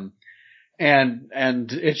with him. And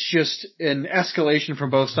it's just an escalation from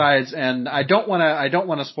both sides. And I don't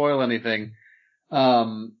wanna spoil anything.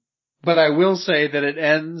 But I will say that it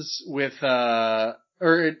ends with, or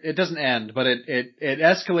it doesn't end, but it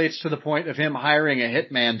escalates to the point of him hiring a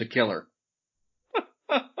hitman to kill her.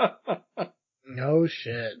 No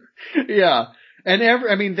shit. Yeah. And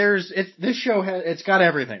this show it's got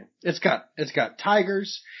everything. It's got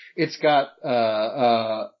tigers. It's got,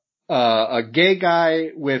 a gay guy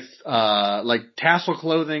with, like tassel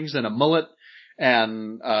clothings and a mullet.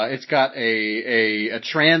 And, it's got a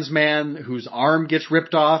trans man whose arm gets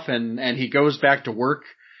ripped off and he goes back to work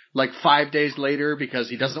like 5 days later because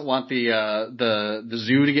he doesn't want the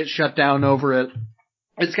zoo to get shut down over it.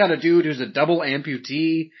 It's got a dude who's a double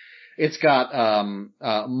amputee. It's got,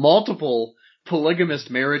 multiple polygamous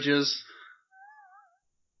marriages.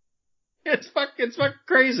 It's fucking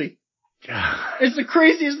crazy. It's the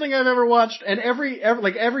craziest thing I've ever watched. And every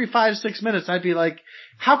 5-6 minutes I'd be like,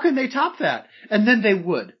 how can they top that? And then they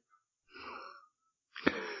would.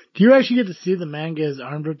 Do you actually get to see the man get his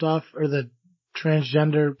arm ripped off, or the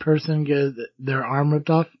transgender person get their arm ripped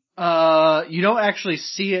off? You don't actually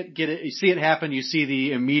see it happen. You see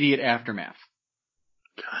the immediate aftermath.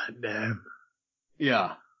 God damn.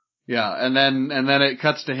 Yeah. Yeah. And then it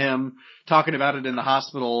cuts to him talking about it in the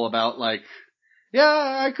hospital about like, Yeah,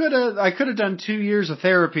 I could have done 2 years of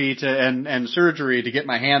therapy and surgery to get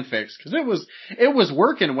my hand fixed because it was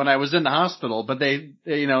working when I was in the hospital. But they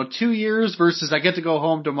 2 years versus I get to go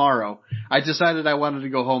home tomorrow. I decided I wanted to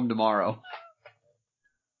go home tomorrow.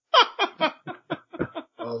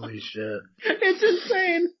 Holy shit! It's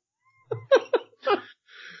insane.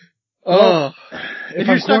 Well, if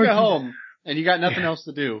you're stuck at home and you got nothing else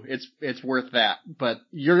to do, it's worth that. But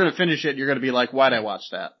you're gonna finish it. And you're gonna be like, why'd I watch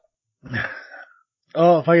that?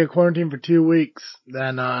 Oh, if I get quarantined for 2 weeks,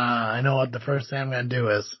 then I know what the first thing I'm gonna do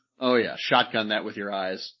is. Oh yeah, shotgun that with your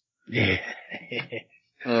eyes. Yeah.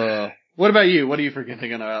 What about you? What are you freaking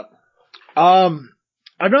thinking about? I'm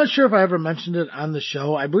not sure if I ever mentioned it on the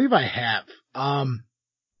show. I believe I have.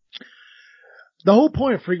 The whole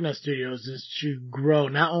point of Freaknet Studios is to grow,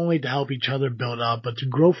 not only to help each other build up, but to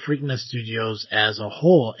grow Freaknet Studios as a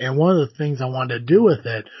whole. And one of the things I wanted to do with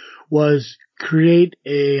it was create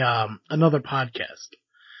another podcast.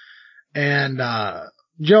 And,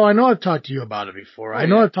 Joe, I know I've talked to you about it before. I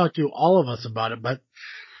know I've talked to all of us about it, but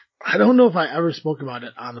I don't know if I ever spoke about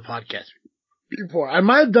it on the podcast before. I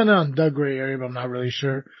might have done it on Doug Gray Area, but I'm not really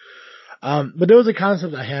sure. But there was a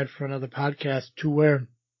concept I had for another podcast to where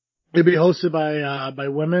it'd be hosted by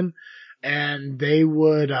women, and they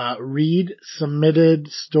would, read submitted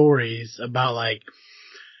stories about like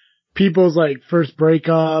people's like first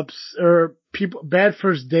breakups or bad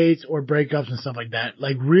first dates or breakups and stuff like that.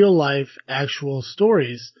 Like real life actual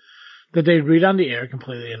stories that they'd read on the air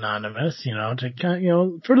completely anonymous, to kind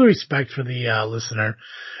of, for the respect for the, listener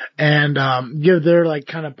and, give their like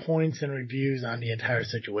kind of points and reviews on the entire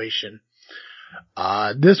situation.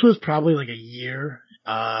 This was probably like a year,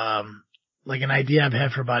 like an idea I've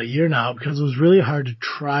had for about a year now because it was really hard to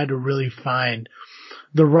try to really find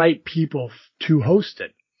the right people to host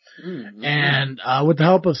it. Mm-hmm. And, with the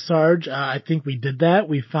help of Sarge, I think we did that.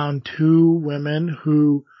 We found 2 women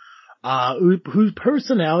whose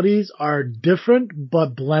personalities are different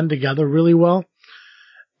but blend together really well.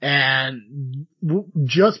 And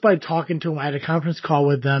just by talking to them, I had a conference call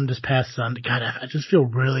with them this past Sunday. God, I just feel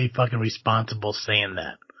really fucking responsible saying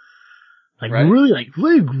that. Like right?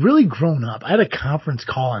 really grown up. I had a conference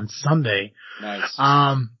call on Sunday. Nice.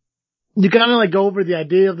 You kind of like go over the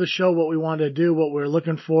idea of the show, what we wanted to do, what we were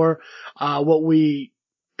looking for, what we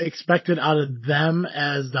expected out of them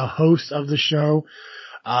as the host of the show.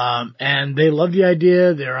 And they loved the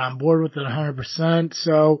idea. They're on board with it 100%.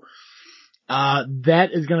 So, that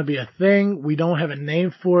is going to be a thing. We don't have a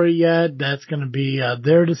name for it yet. That's going to be,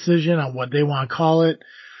 their decision on what they want to call it.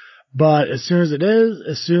 But as soon as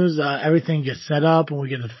everything gets set up and we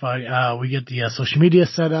get the social media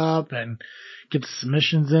set up and get the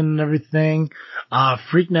submissions in and everything,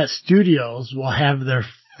 Freaknet Studios will have their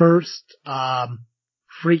first,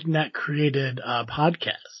 Freaknet created,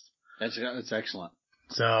 podcast. That's excellent.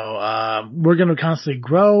 So, we're going to constantly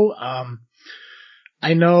grow.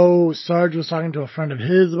 I know Sarge was talking to a friend of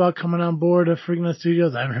his about coming on board at Freaknet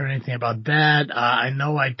Studios. I haven't heard anything about that. I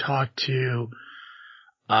know I talked to,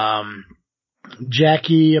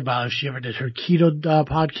 Jackie about if she ever did her keto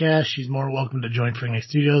podcast. She's more welcome to join Freaknet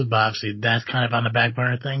Studios, but obviously that's kind of on the back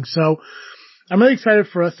burner thing. So I'm really excited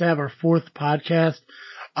for us to have our 4th podcast.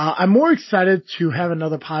 I'm more excited to have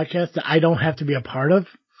another podcast that I don't have to be a part of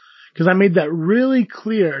because I made that really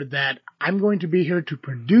clear that I'm going to be here to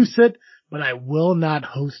produce it, but I will not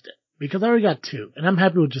host it because I already got 2 and I'm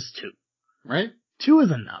happy with just 2. Right? 2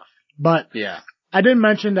 is enough, but yeah. I didn't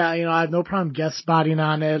mention that, I have no problem guest spotting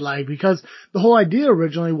on it, because the whole idea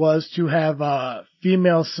originally was to have,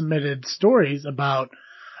 female submitted stories about,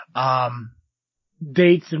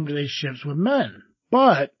 dates and relationships with men.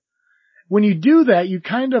 But when you do that, you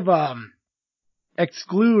kind of,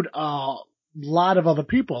 exclude a lot of other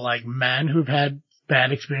people, like men who've had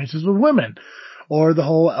bad experiences with women, or the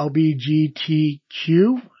whole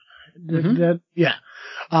LGBTQ. Mm-hmm.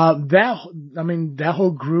 That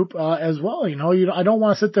whole group, as well, I don't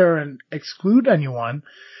want to sit there and exclude anyone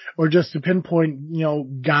or just to pinpoint,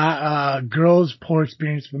 girls' poor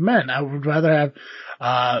experience with men. I would rather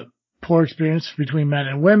have, poor experience between men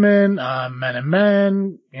and women, men and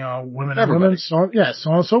men, women and women, so on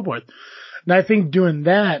and so forth. And I think doing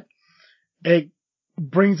that, it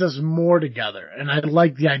brings us more together. And I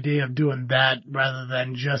like the idea of doing that rather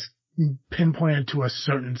than just pinpointed to a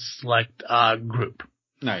certain select, group.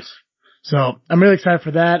 Nice. So I'm really excited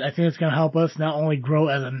for that. I think it's going to help us not only grow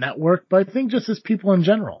as a network, but I think just as people in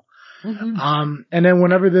general. Mm-hmm. And then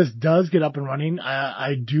whenever this does get up and running,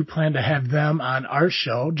 I do plan to have them on our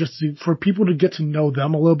show for people to get to know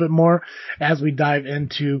them a little bit more as we dive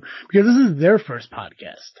into, because this is their first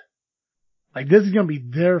podcast. Like, this is going to be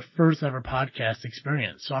their first ever podcast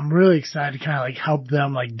experience. So I'm really excited to kind of like help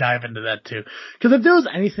them like dive into that too. Cause if there was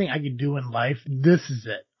anything I could do in life, this is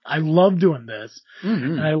it. I love doing this.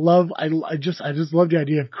 Mm-hmm. And I just love the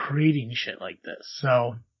idea of creating shit like this.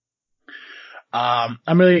 So,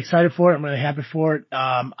 I'm really excited for it. I'm really happy for it.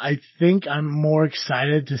 I think I'm more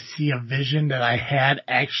excited to see a vision that I had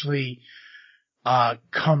actually,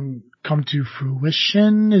 come to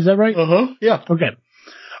fruition. Is that right? Yeah. Okay.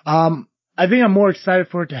 I think I'm more excited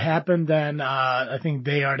for it to happen than, I think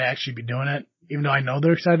they are to actually be doing it, even though I know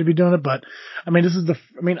they're excited to be doing it. But, I mean,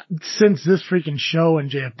 since this freaking show in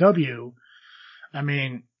JFW, I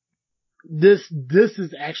mean, this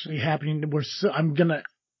is actually happening.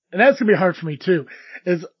 And that's gonna be hard for me too,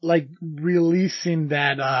 is like releasing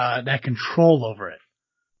that control over it.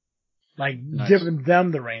 Like, nice. Giving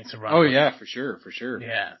them the reins to run. Oh yeah, for sure.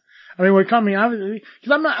 Yeah. I mean, we're coming, obviously,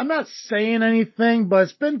 because I'm not saying anything, but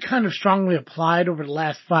it's been kind of strongly applied over the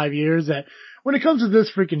last 5 years that when it comes to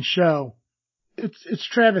this freaking show, it's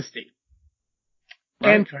Travesty.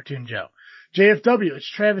 Right. And Cartoon Joe. JFW, it's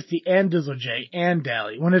Travesty and Dizzle J and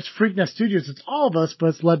Dally. When it's Freaknet Studios, it's all of us, but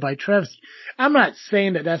it's led by Travesty. I'm not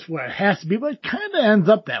saying that that's where it has to be, but it kind of ends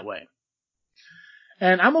up that way.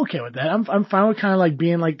 And I'm okay with that. I'm fine with kind of like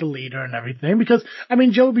being like the leader and everything because, I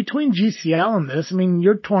mean, Joe, between GCL and this, I mean,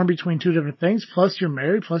 you're torn between two different things, plus you're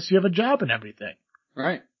married, plus you have a job and everything.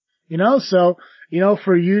 Right. You know, so, you know,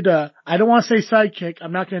 for you to, I don't want to say sidekick.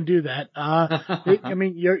 I'm not going to do that. I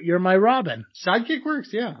mean, you're my Robin. Sidekick works.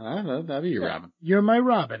 Yeah. That'd be your Robin. You're my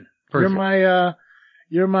Robin. Perfect.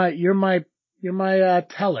 You're my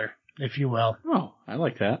teller, if you will. Oh, I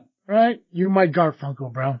like that. Right? You're my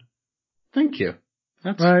Garfunkel, bro. Thank you.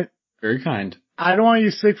 That's right. Very kind. I don't want to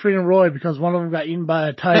use Siegfried and Roy because one of them got eaten by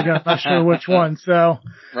a tiger. I'm not sure which one. So.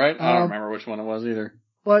 Right. I don't remember which one it was either.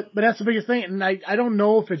 But that's the biggest thing. And I don't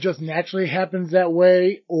know if it just naturally happens that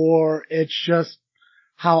way or it's just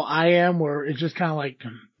how I am where it just kind of like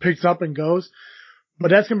picks up and goes. But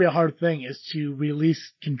that's going to be a hard thing is to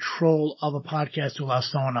release control of a podcast to allow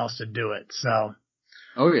someone else to do it. So.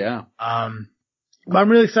 Oh yeah. But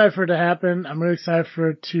I'm really excited for it to happen. I'm really excited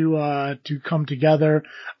for it to come together.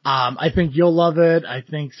 I think you'll love it. I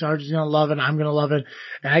think Sarge is going to love it. I'm going to love it.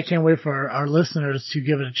 And I can't wait for our listeners to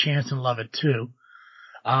give it a chance and love it too.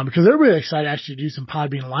 Because they're really excited actually to do some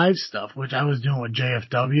Podbean Live stuff, which I was doing with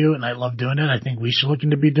JFW and I love doing it. I think we should look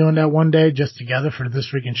into be doing that one day just together for this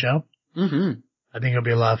freaking show. Mm-hmm. I think it'll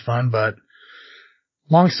be a lot of fun, but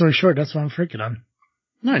long story short, that's what I'm freaking on.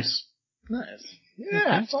 Nice.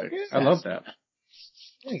 Yeah. I love that.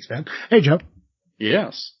 Thanks, man. Hey, Joe.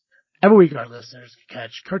 Yes. Every week our listeners can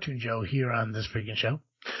catch Cartoon Joe here on this freaking show.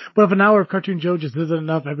 But if an hour of Cartoon Joe just isn't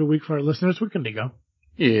enough every week for our listeners, we're going to go.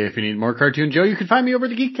 If you need more Cartoon Joe, you can find me over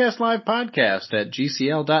the Geekcast Live podcast at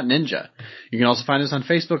gcl.ninja. You can also find us on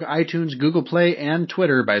Facebook, iTunes, Google Play, and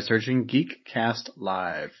Twitter by searching Geekcast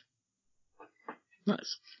Live.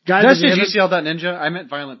 Nice. Guys, did I say gcl.ninja? I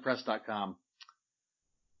meant violentpress.com.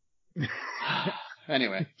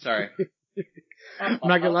 Anyway, sorry. I'm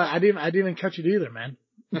not gonna lie, I didn't even catch it either, man.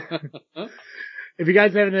 If you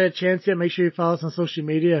guys haven't had a chance yet, make sure you follow us on social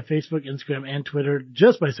media, Facebook, Instagram, and Twitter,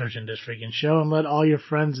 just by searching This Freaking Show, and let all your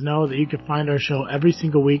friends know that you can find our show every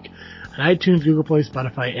single week on iTunes, Google Play,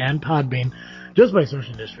 Spotify, and Podbean, just by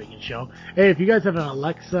searching This Freaking Show. Hey, if you guys have an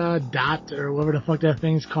Alexa, Dot, or whatever the fuck that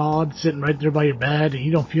thing's called, sitting right there by your bed, and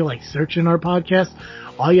you don't feel like searching our podcast,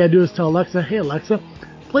 all you gotta do is tell Alexa, hey Alexa,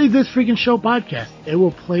 play This Freaking Show podcast. It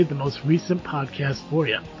will play the most recent podcast for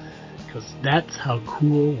you. Because that's how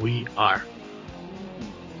cool we are.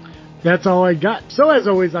 That's all I got. So as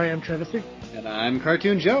always, I am Travesty. And I'm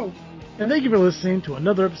Cartoon Joe. And thank you for listening to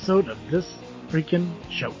another episode of This Freaking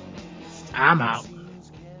Show. I'm out.